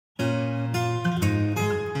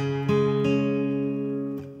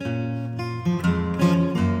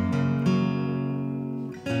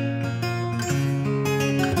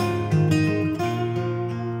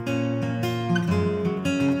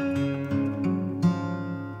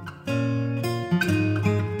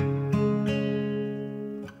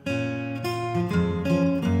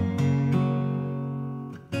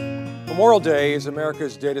Memorial Day is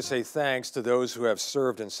America's day to say thanks to those who have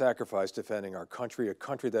served and sacrificed defending our country, a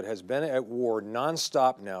country that has been at war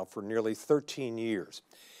nonstop now for nearly 13 years.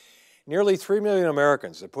 Nearly 3 million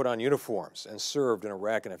Americans have put on uniforms and served in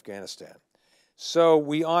Iraq and Afghanistan. So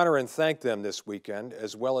we honor and thank them this weekend,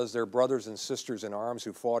 as well as their brothers and sisters in arms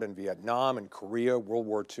who fought in Vietnam and Korea, World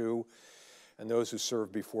War II, and those who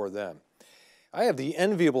served before them. I have the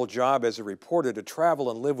enviable job as a reporter to travel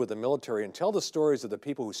and live with the military and tell the stories of the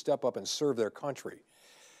people who step up and serve their country.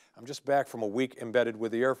 I'm just back from a week embedded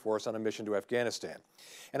with the Air Force on a mission to Afghanistan.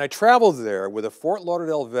 And I traveled there with a Fort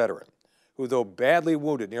Lauderdale veteran who, though badly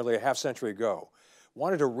wounded nearly a half-century ago,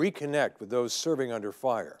 wanted to reconnect with those serving under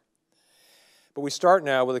fire. But we start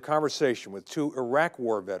now with a conversation with two Iraq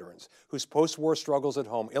War veterans whose post-war struggles at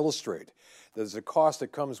home illustrate that there's a cost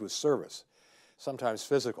that comes with service, sometimes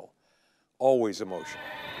physical, always emotional.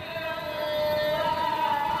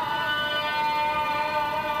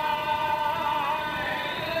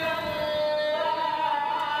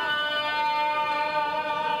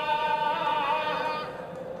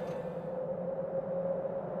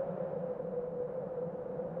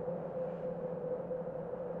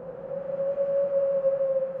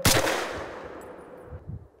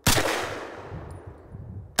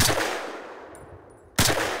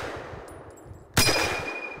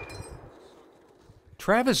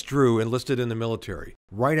 Travis Drew enlisted in the military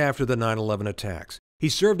right after the 9/11 attacks. He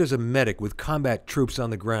served as a medic with combat troops on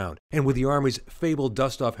the ground and with the Army's fabled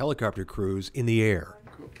dust-off helicopter crews in the air.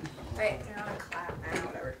 Hey, they're not a clap, man,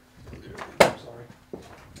 whatever. I'm sorry.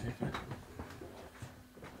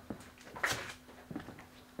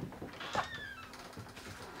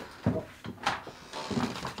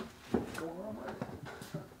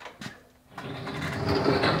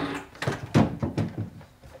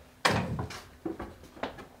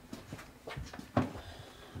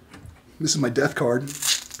 This is my death card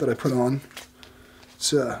that I put on.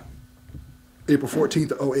 It's April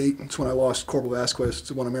 14th, 08. It's when I lost Corporal Vasquez.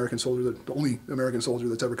 It's one American soldier, the only American soldier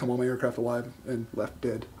that's ever come on my aircraft alive and left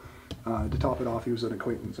dead. To top it off, he was an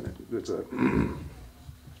acquaintance, and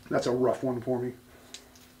that's a rough one for me.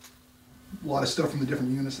 A lot of stuff from the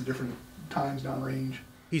different units at different times downrange.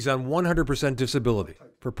 He's on 100% disability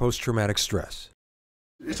for post-traumatic stress.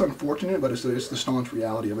 It's unfortunate, but it's the staunch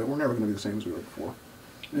reality of it. We're never going to be the same as we were before.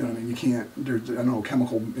 You know what I mean? You can't, there's, I don't know,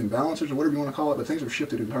 chemical imbalances or whatever you want to call it, but things have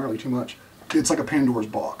shifted entirely too much. It's like a Pandora's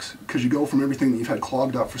box, because you go from everything that you've had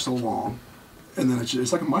clogged up for so long, and then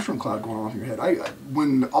it's like a mushroom cloud going on in your head.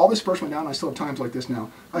 When all this first went down, I still have times like this now,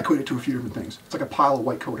 I equate it to a few different things. It's like a pile of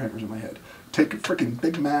white coat hangers in my head. Take a freaking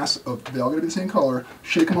big mass of, they all gotta be the same color,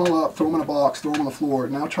 shake them all up, throw them in a box, throw them on the floor,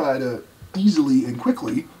 and now try to easily and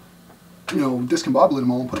quickly, you know, discombobulate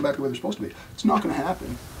them all and put them back the way they're supposed to be. It's not gonna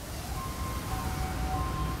happen.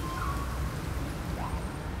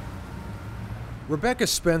 Rebecca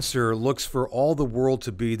Spencer looks for all the world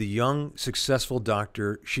to be the young, successful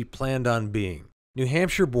doctor she planned on being. New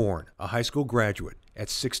Hampshire-born, a high school graduate, at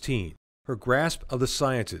 16, her grasp of the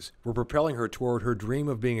sciences were propelling her toward her dream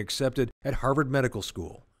of being accepted at Harvard Medical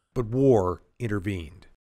School. But war intervened.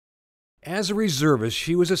 As a reservist,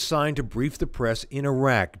 she was assigned to brief the press in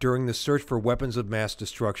Iraq during the search for weapons of mass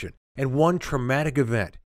destruction, and one traumatic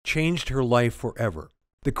event changed her life forever.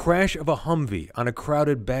 The crash of a Humvee on a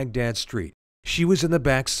crowded Baghdad street. She was in the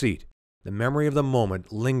back seat. The memory of the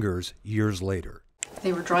moment lingers years later.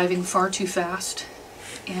 They were driving far too fast,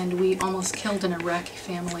 and we almost killed an Iraqi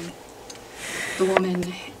family. The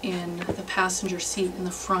woman in the passenger seat in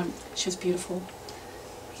the front, she was beautiful.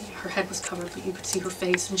 Her head was covered, but you could see her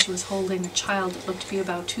face, and she was holding a child that looked to be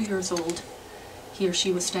about 2 years old. He or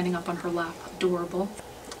she was standing up on her lap, adorable.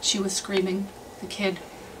 She was screaming. The kid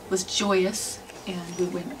was joyous, and we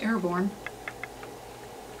went airborne.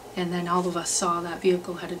 And then all of us saw that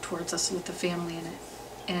vehicle headed towards us with the family in it.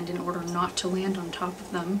 And in order not to land on top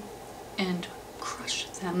of them and crush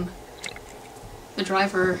them, the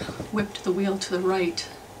driver whipped the wheel to the right.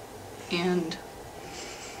 And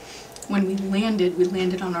when we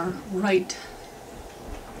landed on our right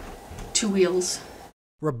two wheels.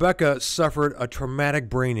 Rebecca suffered a traumatic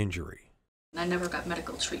brain injury. I never got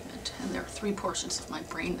medical treatment, and there are 3 portions of my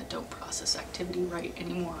brain that don't process activity right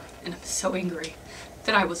anymore. And I'm so angry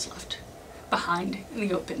that I was left behind in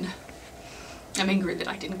the open. I'm angry that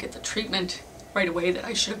I didn't get the treatment right away that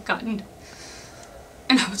I should have gotten.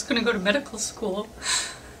 And I was gonna go to medical school.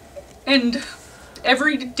 And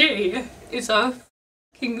every day is a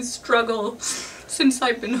fucking struggle since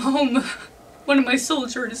I've been home. One of my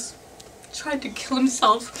soldiers tried to kill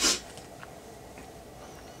himself.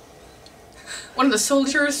 One of the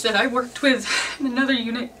soldiers that I worked with in another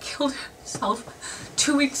unit killed himself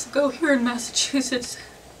 2 weeks ago here in Massachusetts.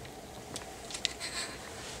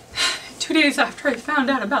 2 days after I found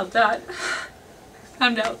out about that, I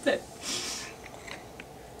found out that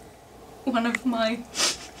one of my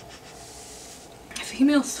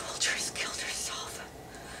female soldiers killed herself.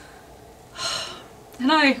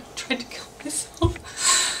 And I tried to kill myself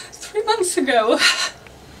 3 months ago.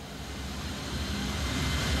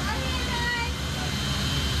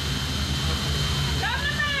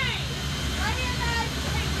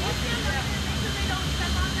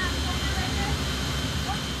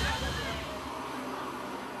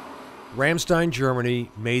 Ramstein,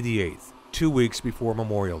 Germany, May the 8th, 2 weeks before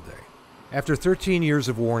Memorial Day. After 13 years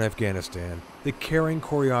of war in Afghanistan, the caring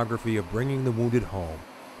choreography of bringing the wounded home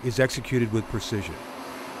is executed with precision.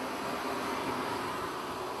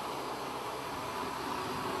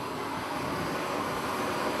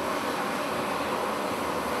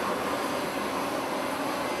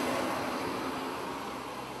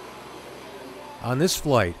 On this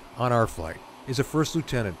flight, on our flight, is a first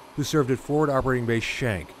lieutenant who served at Forward Operating Base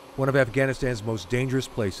Shank, one of Afghanistan's most dangerous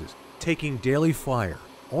places, taking daily fire,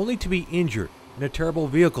 only to be injured in a terrible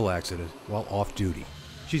vehicle accident while off duty.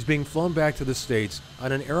 She's being flown back to the States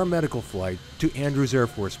on an aeromedical flight to Andrews Air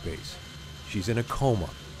Force Base. She's in a coma,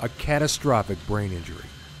 a catastrophic brain injury.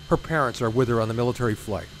 Her parents are with her on the military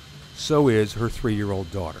flight. So is her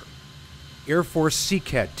 3-year-old daughter. Air Force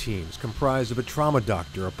CCAT teams comprised of a trauma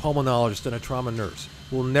doctor, a pulmonologist, and a trauma nurse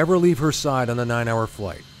will never leave her side on the 9-hour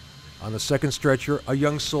flight. On the second stretcher, a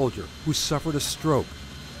young soldier who suffered a stroke.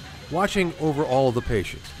 Watching over all of the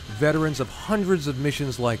patients, veterans of hundreds of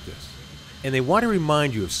missions like this. And they want to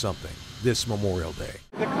remind you of something this Memorial Day.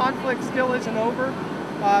 The conflict still isn't over.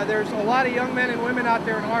 There's a lot of young men and women out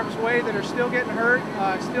there in harm's way that are still getting hurt,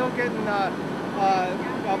 still getting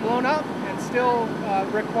blown up, and still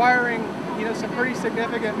requiring some pretty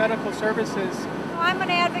significant medical services. I'm an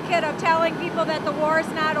advocate of telling people that the war is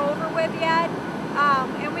not over with yet,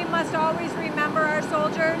 and we must always remember our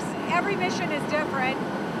soldiers. Every mission is different,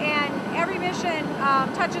 and every mission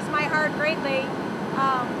touches my heart greatly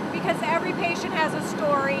because every patient has a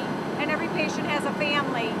story and every patient has a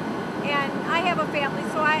family. And I have a family,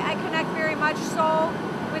 so I connect very much so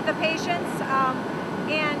with the patients,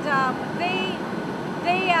 and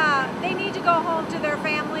they need to go home to their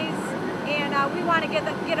families, and we want to get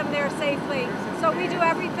them there safely. So we do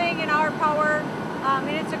everything in our power,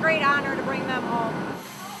 and it's a great honor to bring them home.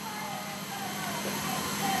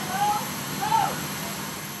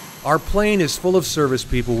 Our plane is full of service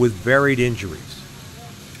people with varied injuries.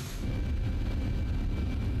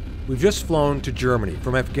 We've just flown to Germany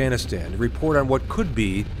from Afghanistan to report on what could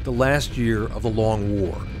be the last year of the long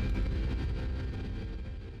war.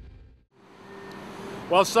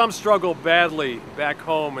 While some struggle badly back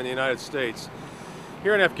home in the United States,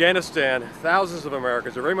 here in Afghanistan, thousands of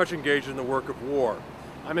Americans are very much engaged in the work of war.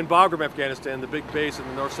 I'm in Bagram, Afghanistan, the big base in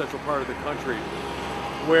the north-central part of the country,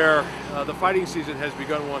 where the fighting season has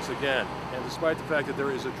begun once again. And despite the fact that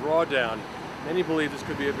there is a drawdown, many believe this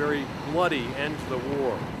could be a very bloody end to the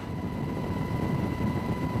war.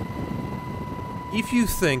 If you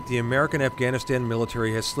think the American Afghanistan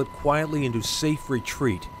military has slipped quietly into safe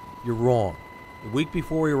retreat, you're wrong. The week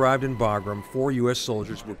before we arrived in Bagram, 4 U.S.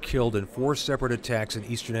 soldiers were killed in 4 separate attacks in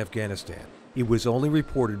eastern Afghanistan. It was only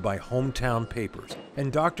reported by hometown papers.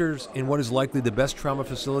 And doctors in what is likely the best trauma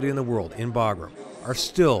facility in the world, in Bagram, are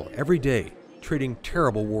still, every day, treating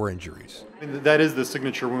terrible war injuries. That is the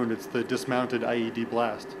signature wound. It's the dismounted IED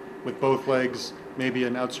blast, with both legs, maybe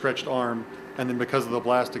an outstretched arm, and then because of the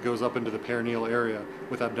blast it goes up into the perineal area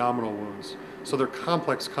with abdominal wounds. So they're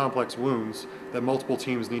complex wounds that multiple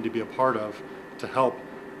teams need to be a part of to help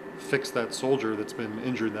fix that soldier that's been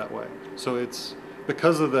injured that way. So it's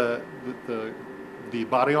because of the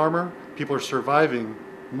body armor, people are surviving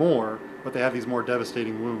more, but they have these more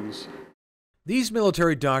devastating wounds. These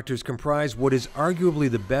military doctors comprise what is arguably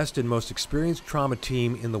the best and most experienced trauma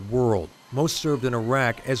team in the world. Most served in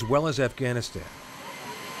Iraq as well as Afghanistan.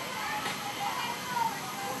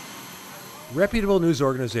 Reputable news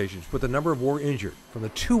organizations put the number of war injured from the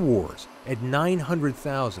 2 wars at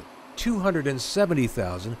 900,000,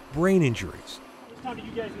 270,000 brain injuries. What time do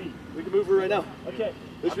you guys need? We can move her right now. Okay.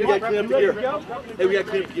 We got to clean up the gear. Hey, we got to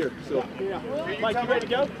clean up the gear. So. Yeah. Mike, you ready to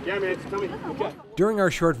go? Yeah, man. Tell me. Okay. During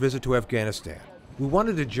our short visit to Afghanistan, we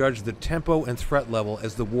wanted to judge the tempo and threat level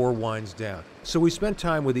as the war winds down. So we spent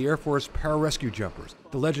time with the Air Force pararescue jumpers,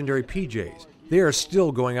 the legendary PJs. They are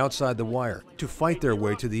still going outside the wire to fight their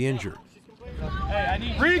way to the injured. Hey, I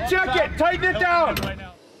need Recheck it! Tighten it down!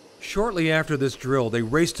 Shortly after this drill, they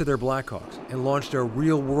raced to their Blackhawks and launched a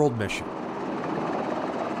real-world mission.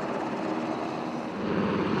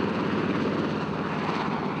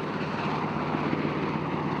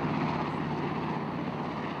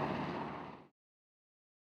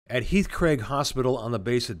 At Heath Craig Hospital on the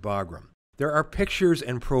base at Bagram, there are pictures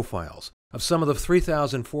and profiles of some of the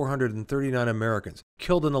 3,439 Americans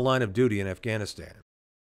killed in the line of duty in Afghanistan.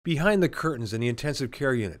 Behind the curtains in the intensive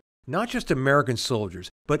care unit, not just American soldiers,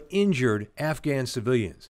 but injured Afghan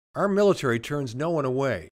civilians. Our military turns no one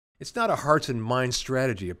away. It's not a hearts and minds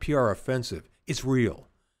strategy, a PR offensive. It's real.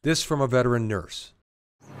 This from a veteran nurse.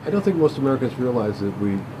 I don't think most Americans realize that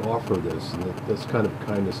we offer this and that this kind of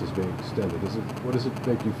kindness is being extended. What does it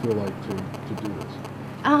make you feel like to do this?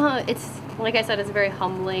 It's, like I said, it's very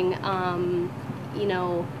humbling. You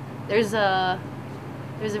know, there's a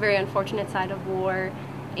very unfortunate side of war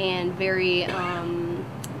and very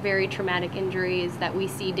traumatic injuries that we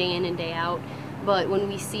see day in and day out. But when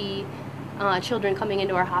we see children coming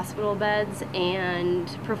into our hospital beds and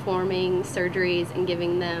performing surgeries and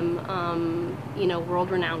giving them, you know,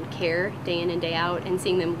 world-renowned care day in and day out, and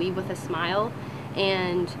seeing them leave with a smile,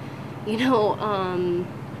 and, you know,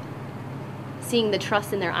 seeing the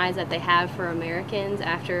trust in their eyes that they have for Americans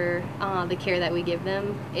after the care that we give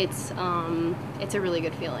them, it's a really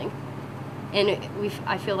good feeling. And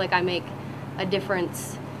I feel like I make a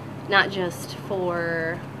difference, not just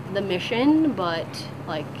for the mission, but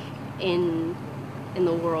like in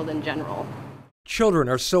the world in general. Children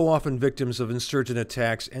are so often victims of insurgent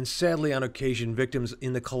attacks and sadly on occasion victims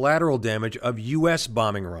in the collateral damage of U.S.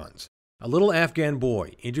 bombing runs. A little Afghan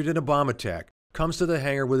boy injured in a bomb attack comes to the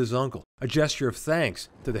hangar with his uncle, a gesture of thanks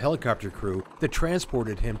to the helicopter crew that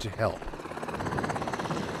transported him to help.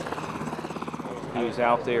 He was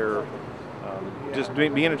out there just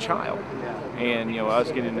being a child, and you know,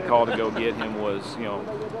 us getting the call to go get him was, you know,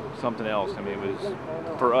 something else. I mean, it was,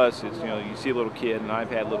 for us, it's, you know, you see a little kid, and I've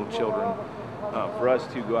had little children. For us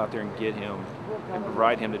to go out there and get him and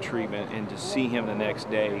provide him the treatment, and to see him the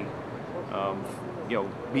next day, you know,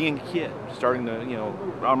 being a kid, starting to, you know,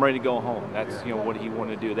 I'm ready to go home. That's, you know, what he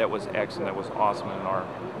wanted to do. That was excellent. That was awesome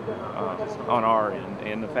on our end.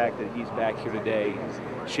 And the fact that he's back here today,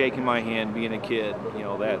 shaking my hand, being a kid, you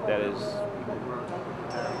know, that is,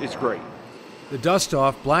 it's great. The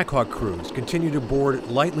dust-off Black Hawk crews continue to board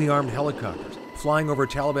lightly armed helicopters, flying over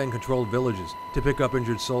Taliban-controlled villages to pick up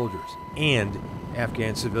injured soldiers and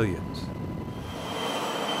Afghan civilians.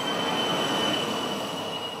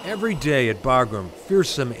 Every day at Bagram,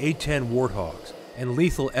 fearsome A-10 Warthogs and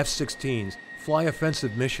lethal F-16s fly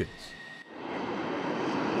offensive missions.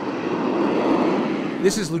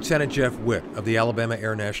 This is Lieutenant Jeff Witt of the Alabama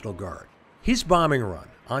Air National Guard. His bombing run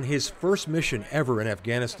on his first mission ever in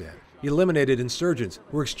Afghanistan eliminated insurgents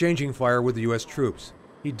who were exchanging fire with the U.S. troops.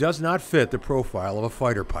 He does not fit the profile of a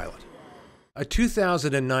fighter pilot. A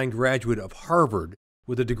 2009 graduate of Harvard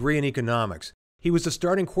with a degree in economics, he was the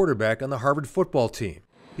starting quarterback on the Harvard football team.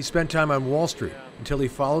 He spent time on Wall Street until he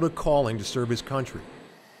followed a calling to serve his country.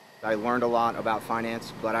 I learned a lot about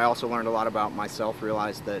finance, but I also learned a lot about myself,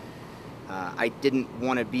 realized that I didn't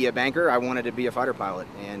want to be a banker, I wanted to be a fighter pilot.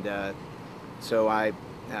 And so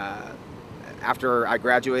after I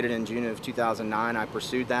graduated in June of 2009, I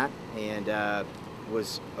pursued that, and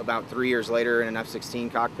was about 3 years later in an F-16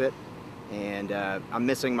 cockpit. And I'm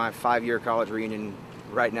missing my 5-year college reunion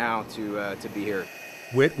right now to be here.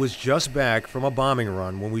 Witt was just back from a bombing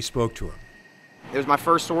run when we spoke to him. It was my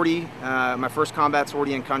first sortie, my first combat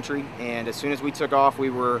sortie in country, and as soon as we took off, we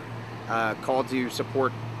were called to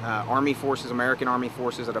support Army forces, American Army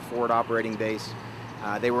forces at a forward operating base.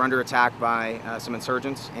 They were under attack by some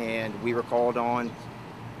insurgents, and we were called on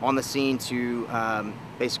the scene to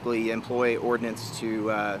basically employ ordnance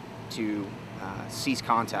to cease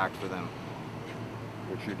contact for them.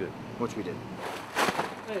 Which you did. Which we did.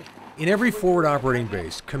 In every forward operating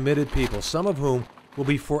base, committed people, some of whom will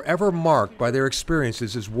be forever marked by their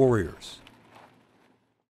experiences as warriors.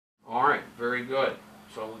 All right, very good.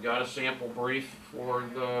 So we got a sample brief for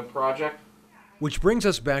the project. Which brings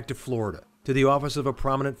us back to Florida, to the office of a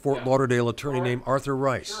prominent Fort Lauderdale attorney named Arthur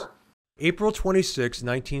Rice. Sure. April 26,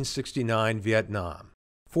 1969, Vietnam.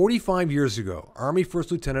 45 years ago, Army First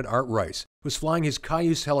Lieutenant Art Rice was flying his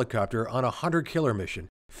Cayuse helicopter on a hunter-killer mission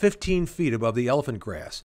 15 feet above the elephant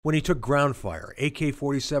grass when he took ground fire,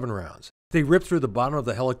 AK-47 rounds. They ripped through the bottom of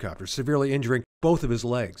the helicopter, severely injuring both of his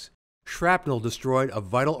legs. Shrapnel destroyed a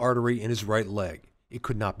vital artery in his right leg. It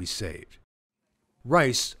could not be saved.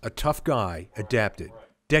 Rice, a tough guy, adapted.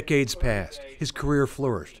 Decades passed. His career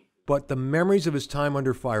flourished. But the memories of his time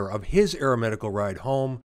under fire, of his aeromedical ride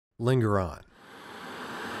home, linger on.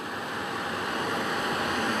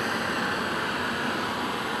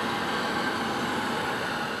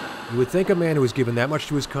 You would think a man who was given that much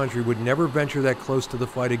to his country would never venture that close to the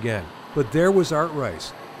fight again. But there was Art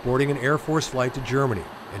Rice, boarding an Air Force flight to Germany,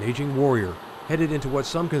 an aging warrior headed into what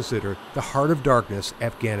some consider the heart of darkness,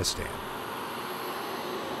 Afghanistan.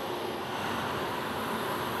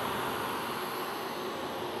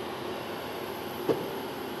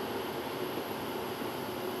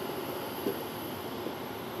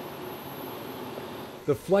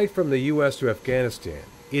 The flight from the U.S. to Afghanistan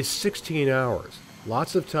is 16 hours.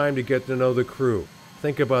 Lots of time to get to know the crew,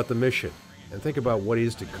 think about the mission, and think about what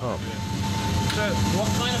is to come. So, what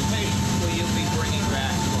kind of patients will you be bringing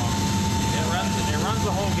back from? It runs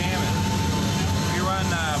the whole gamut. We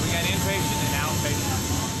got inpatient and outpatient.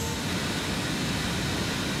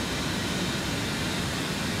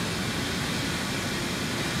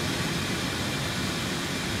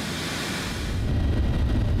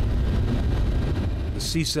 The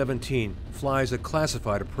C-17 flies a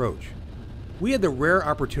classified approach. We had the rare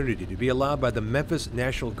opportunity to be allowed by the Memphis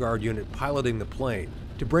National Guard unit piloting the plane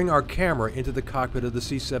to bring our camera into the cockpit of the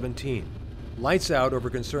C-17. Lights out over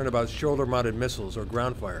concern about shoulder-mounted missiles or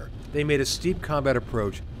ground fire, they made a steep combat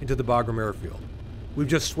approach into the Bagram airfield. We've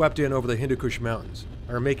just swept in over the Hindu Kush Mountains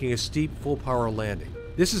and are making a steep, full-power landing.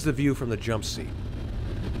 This is the view from the jump seat.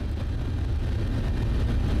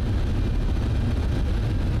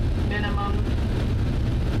 Minimum.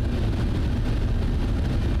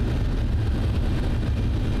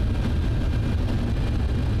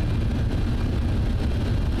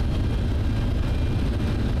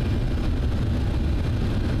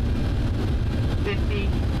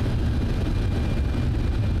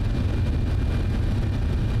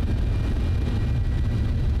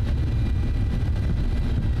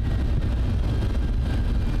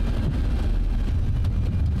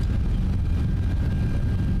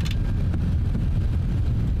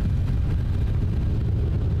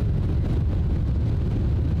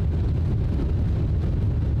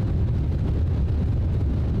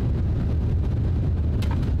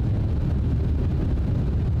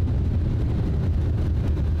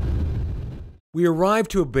 We arrived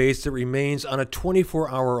to a base that remains on a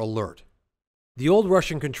 24-hour alert. The old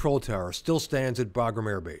Russian control tower still stands at Bagram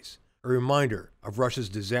Air Base, a reminder of Russia's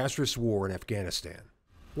disastrous war in Afghanistan.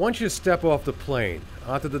 Once you step off the plane,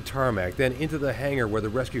 onto the tarmac, then into the hangar where the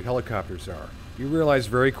rescue helicopters are, you realize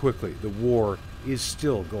very quickly the war is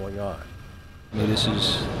still going on. I mean, this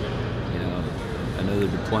is, another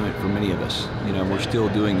deployment for many of us. We're still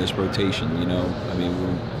doing this rotation, I mean,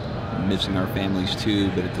 we're missing our families too,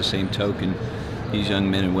 but at the same token, these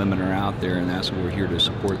young men and women are out there, and that's what we're here to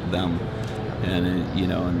support them, and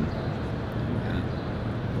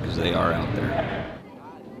because they are out there.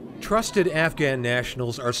 Trusted Afghan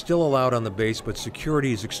nationals are still allowed on the base, but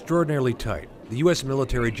security is extraordinarily tight. The U.S.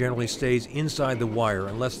 military generally stays inside the wire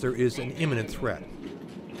unless there is an imminent threat.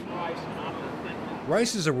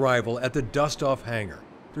 Rice's arrival at the dust-off hangar,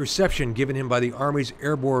 the reception given him by the Army's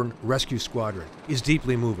Airborne Rescue Squadron, is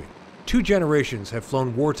deeply moving. 2 generations have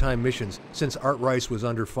flown wartime missions since Art Rice was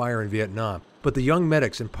under fire in Vietnam, but the young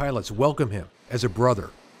medics and pilots welcome him as a brother.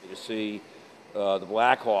 To see the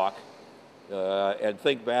Black Hawk and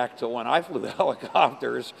think back to when I flew the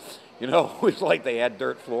helicopters, it was like they had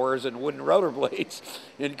dirt floors and wooden rotor blades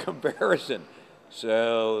in comparison.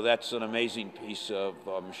 So that's an amazing piece of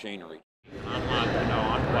machinery.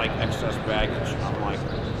 I'm like excess baggage. I'm like,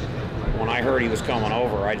 when I heard he was coming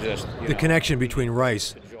over, I just... The connection between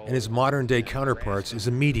Rice and his modern-day counterparts is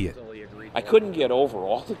immediate. I couldn't get over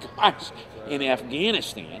all the guys in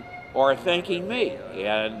Afghanistan are thanking me.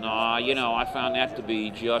 And, I found that to be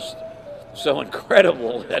just so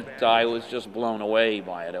incredible that I was just blown away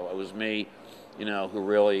by it. It was me, who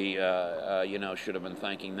really, should have been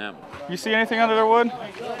thanking them. You see anything under their wood?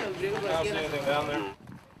 I don't see anything down there.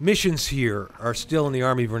 Missions here are still, in the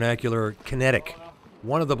Army vernacular, kinetic.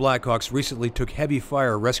 One of the Blackhawks recently took heavy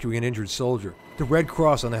fire rescuing an injured soldier. The Red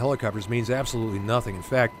Cross on the helicopters means absolutely nothing. In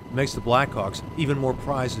fact, it makes the Blackhawks even more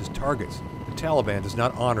prized as targets. The Taliban does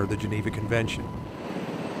not honor the Geneva Convention.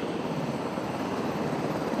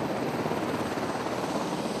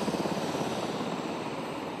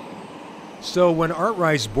 So when Art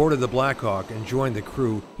Rice boarded the Blackhawk and joined the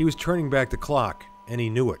crew, he was turning back the clock, and he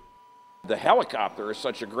knew it. The helicopter is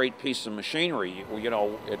such a great piece of machinery.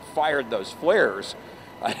 It fired those flares.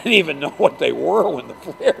 I didn't even know what they were when the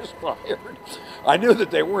flares fired. I knew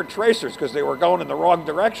that they weren't tracers because they were going in the wrong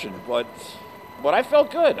direction, but I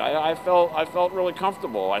felt good. I felt really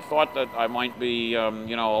comfortable. I thought that I might be, a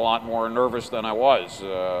lot more nervous than I was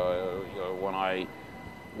when I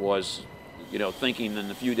was, thinking in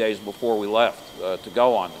the few days before we left to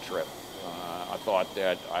go on the trip. I thought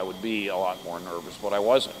that I would be a lot more nervous, but I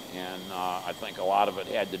wasn't. And I think a lot of it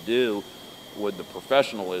had to do with the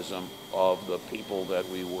professionalism of the people that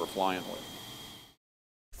we were flying with.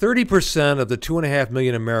 30% of the 2.5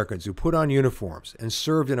 million Americans who put on uniforms and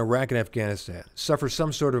served in Iraq and Afghanistan suffer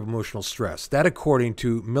some sort of emotional stress. That according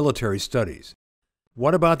to military studies.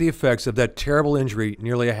 What about the effects of that terrible injury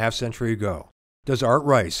nearly a half-century ago? Does Art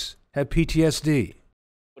Rice have PTSD?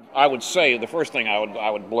 I would say, the first thing I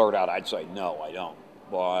would blurt out, I'd say, no, I don't.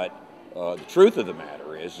 But the truth of the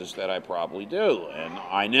matter is that I probably do. And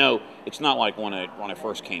I know it's not like when I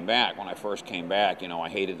first came back. When I first came back, I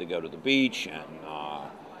hated to go to the beach, and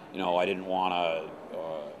I didn't want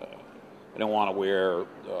to wear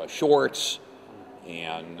shorts,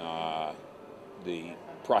 and the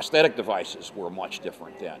prosthetic devices were much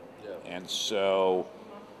different then. Yeah. And so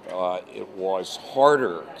it was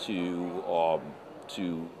harder to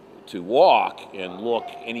walk and look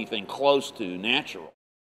anything close to natural.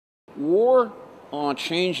 War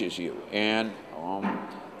changes you, and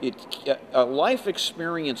a life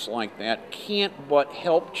experience like that can't but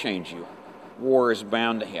help change you. War is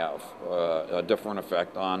bound to have a different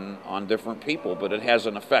effect on different people, but it has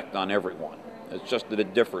an effect on everyone. It's just that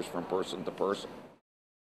it differs from person to person.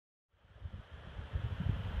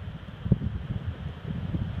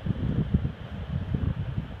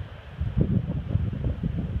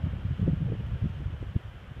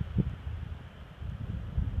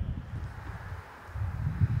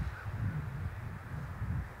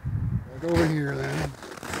 Go over here then.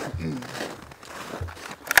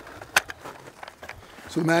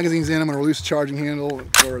 So the magazine's in, I'm going to release the charging handle,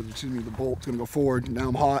 or excuse me, the bolt's going to go forward. Now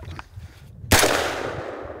I'm hot.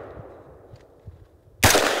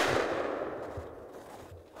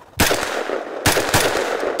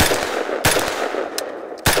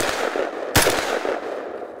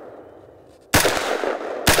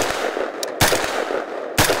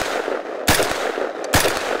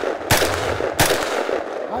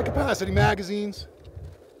 High capacity magazines.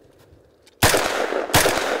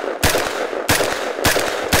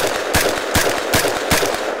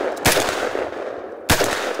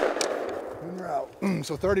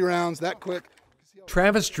 So 30 rounds, that quick.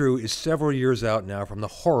 Travis Drew is several years out now from the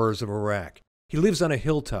horrors of Iraq. He lives on a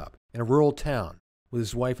hilltop in a rural town with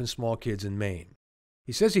his wife and small kids in Maine.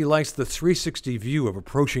 He says he likes the 360 view of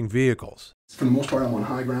approaching vehicles. For the most part, I'm on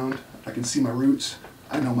high ground. I can see my routes.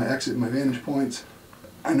 I know my exit and my vantage points.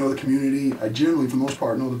 I know the community. I generally, for the most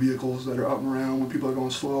part, know the vehicles that are up and around when people are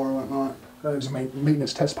going slow or whatnot. I was a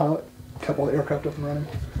maintenance test pilot, kept all the aircraft up and running.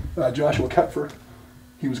 Joshua Kepfer.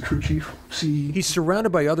 He was a crew chief. He's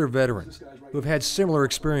surrounded by other veterans who have had similar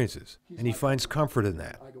experiences, and he finds comfort in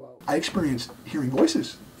that. I experienced hearing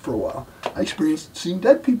voices for a while. I experienced seeing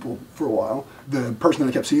dead people for a while. The person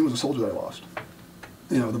that I kept seeing was a soldier that I lost.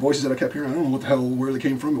 The voices that I kept hearing, I don't know what the hell, where they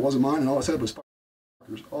came from. It wasn't mine, and all I said was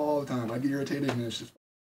all the time. I get irritated, and it's just,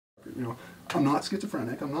 I'm not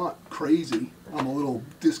schizophrenic. I'm not crazy. I'm a little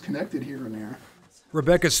disconnected here and there.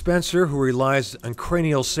 Rebecca Spencer, who relies on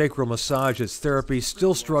cranial sacral massage as therapy,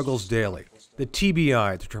 still struggles daily. The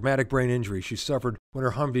TBI, the traumatic brain injury she suffered when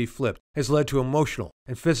her Humvee flipped, has led to emotional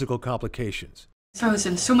and physical complications. So I was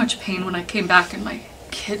in so much pain when I came back, and my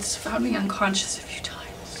kids found me unconscious a few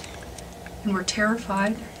times and were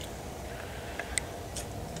terrified.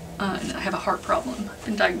 And I have a heart problem. I've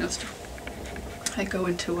been diagnosed. I go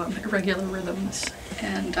into irregular rhythms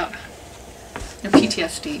and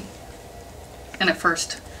PTSD. And at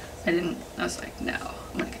first, I was like, no,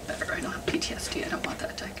 I'm gonna get better. I don't have PTSD, I don't want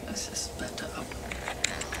that diagnosis. But,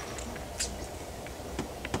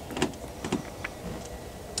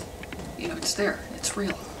 it's there, it's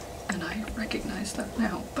real. And I recognize that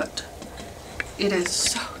now, but it is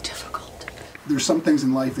so difficult. There's some things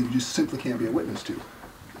in life that you just simply can't be a witness to.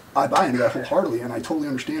 I buy into that wholeheartedly, and I totally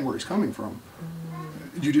understand where he's coming from.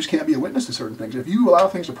 You just can't be a witness to certain things. If you allow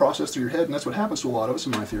things to process through your head, and that's what happens to a lot of us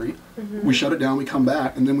in my theory, we shut it down, we come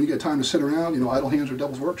back, and then we get time to sit around, idle hands or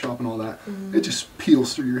devil's workshop and all that, it just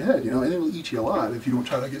peels through your head, and it'll eat you alive if you don't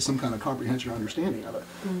try to get some kind of comprehension or understanding of it.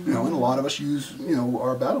 And a lot of us use,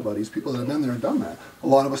 our battle buddies, people that have been there and done that. A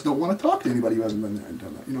lot of us don't want to talk to anybody who hasn't been there and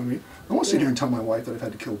done that, you know what I mean? I don't want to sit here and tell my wife that I've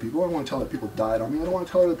had to kill people. I don't want to tell her that people died on me. I don't want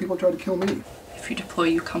to tell her that people tried to kill me. If you deploy,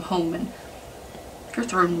 you come home and you're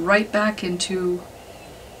thrown right back into...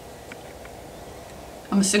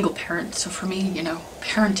 I'm a single parent, so for me,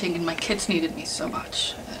 parenting and my kids needed me so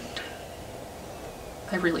much. And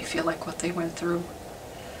I really feel like what they went through,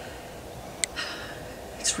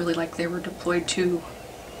 it's really like they were deployed to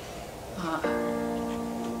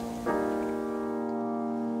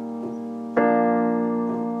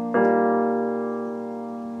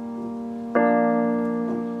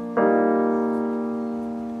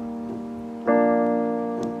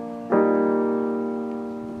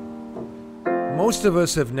Most of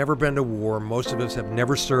us have never been to war. Most of us have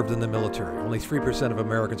never served in the military. Only 3% of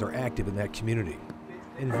Americans are active in that community.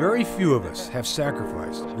 And very few of us have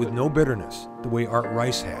sacrificed with no bitterness the way Art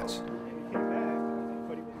Rice has.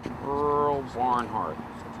 Earl Barnhart.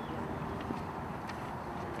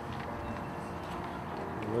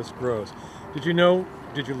 That's gross. Did you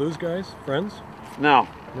lose guys, friends? No.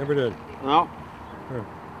 Never did. No. Huh.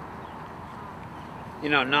 You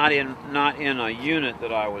know, not in a unit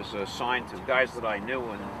that I was assigned to. Guys that I knew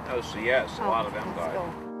in OCS, a lot of them died.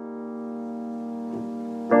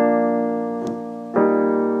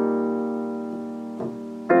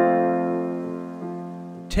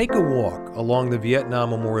 Take a walk along the Vietnam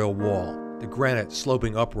Memorial Wall, the granite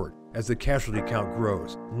sloping upward as the casualty count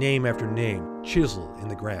grows, name after name chiseled in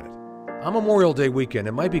the granite. On Memorial Day weekend,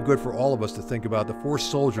 it might be good for all of us to think about the 4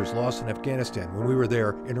 soldiers lost in Afghanistan when we were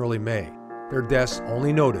there in early May. Their deaths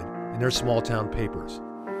only noted in their small town papers.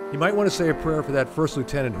 You might want to say a prayer for that first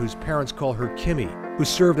lieutenant whose parents call her Kimmy, who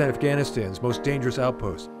served at Afghanistan's most dangerous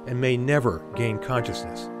outpost and may never gain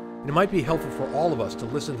consciousness. And it might be helpful for all of us to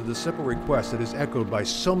listen to the simple request that is echoed by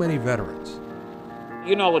so many veterans.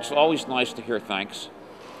 You know, it's always nice to hear thanks.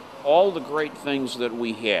 All the great things that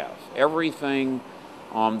we have, everything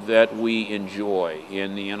that we enjoy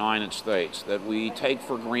in the United States, that we take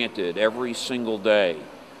for granted every single day,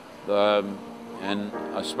 and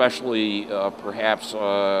especially perhaps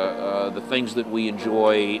the things that we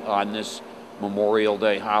enjoy on this Memorial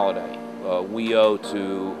Day holiday, we owe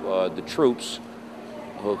to the troops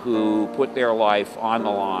who put their life on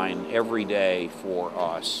the line every day for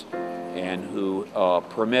us and who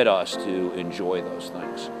permit us to enjoy those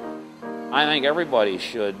things. I think everybody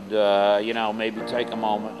should, maybe take a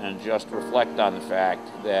moment and just reflect on the fact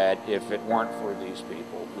that if it weren't for these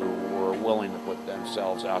people who were willing to put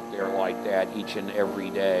themselves out there like that each and every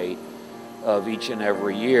day of each and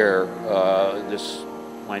every year, this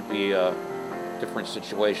might be a different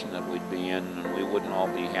situation that we'd be in, and we wouldn't all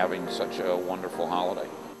be having such a wonderful holiday.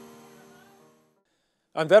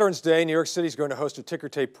 On Veterans Day, New York City is going to host a ticker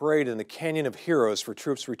tape parade in the Canyon of Heroes for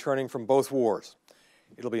troops returning from both wars.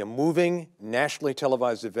 It'll be a moving, nationally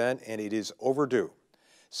televised event, and it is overdue.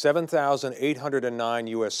 7,809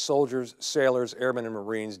 U.S. soldiers, sailors, airmen, and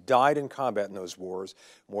Marines died in combat in those wars.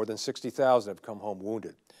 More than 60,000 have come home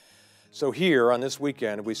wounded. So here, on this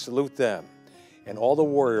weekend, we salute them and all the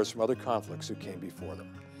warriors from other conflicts who came before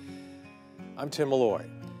them. I'm Tim Malloy.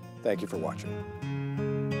 Thank you for watching.